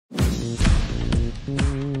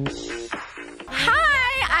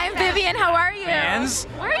Hi, I'm Vivian. How are you? Fans?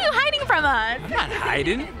 Why are you hiding from us? I'm not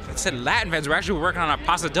hiding. I said Latin fans. We're actually working on our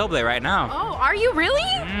pasta doble right now. Oh, are you really?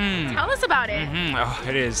 Tell us about it. Oh,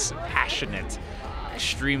 it is passionate.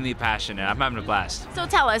 Extremely passionate. I'm having a blast. So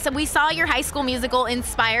tell us, we saw your High School Musical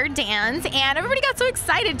inspired dance and everybody got so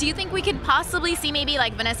excited. Do you think we could possibly see maybe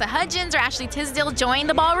like Vanessa Hudgens or Ashley Tisdale join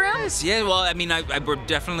the ballroom? Yeah, well, I mean,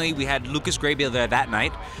 we had Lucas Graybill there that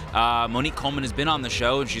night. Monique Coleman has been on the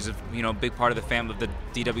show, and she's a big part of the family, of the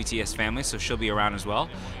DWTS family, so she'll be around as well.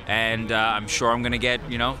 And I'm sure I'm gonna get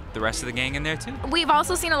the rest of the gang in there too. We've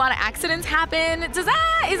also seen a lot of accidents happen.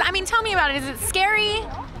 Tell me about it. Is it scary?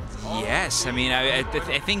 Yes, I mean, I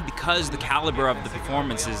think because the caliber of the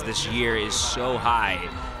performances this year is so high,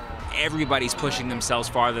 everybody's pushing themselves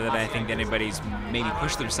farther than I think anybody's maybe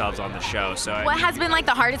pushed themselves on the show. So what has been like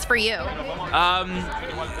the hardest for you?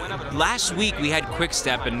 Last week we had Quick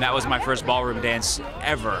Step, and that was my first ballroom dance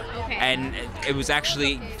ever. Okay. And it was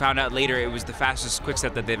actually, found out later, it was the fastest Quick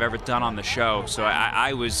Step that they've ever done on the show. So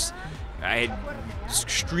I had this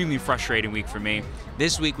extremely frustrating week for me.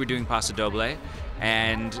 This week we're doing Paso Doble,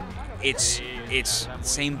 and it's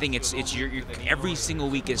same thing. It's every single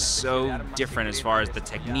week is so different as far as the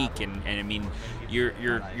technique, and I mean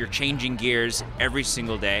you're changing gears every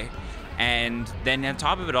single day. And then on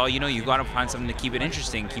top of it all, you got to find something to keep it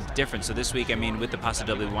interesting, keep it different. So this week, I mean, with the Paso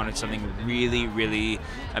Doble, we wanted something really, really,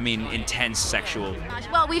 intense, sexual.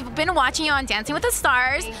 Well, we've been watching you on Dancing with the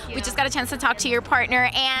Stars. We just got a chance to talk to your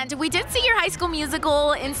partner, and we did see your High School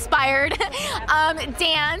Musical inspired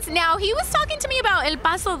dance. Now, he was talking to me about El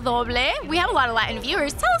Paso Doble. We have a lot of Latin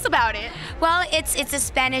viewers. Tell us about it. Well, it's a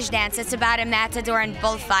Spanish dance. It's about a matador and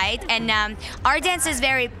bullfight, and our dance is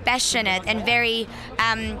very passionate and very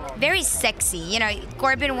sexy.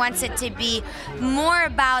 Corbin wants it to be more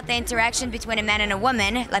about the interaction between a man and a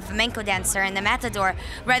woman, like flamenco dancer and the matador,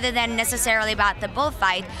 rather than necessarily about the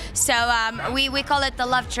bullfight. So we call it the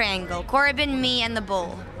love triangle: Corbin, me, and the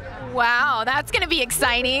bull. Wow, that's gonna be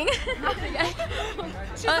exciting.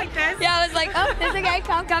 Yeah, I was like, oh, there's a guy,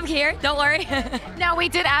 come here, don't worry. Now, we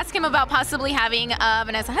did ask him about possibly having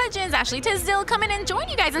Vanessa Hudgens, Ashley Tisdale come in and join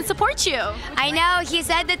you guys and support you. I know, he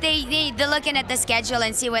said that they're looking at the schedule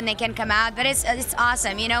and see when they can come out, but it's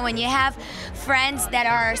awesome, when you have friends that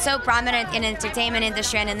are so prominent in the entertainment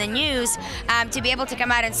industry and in the news, to be able to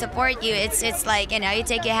come out and support you, it's like, you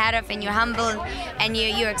take your hat off and you're humble and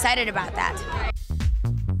you're excited about that.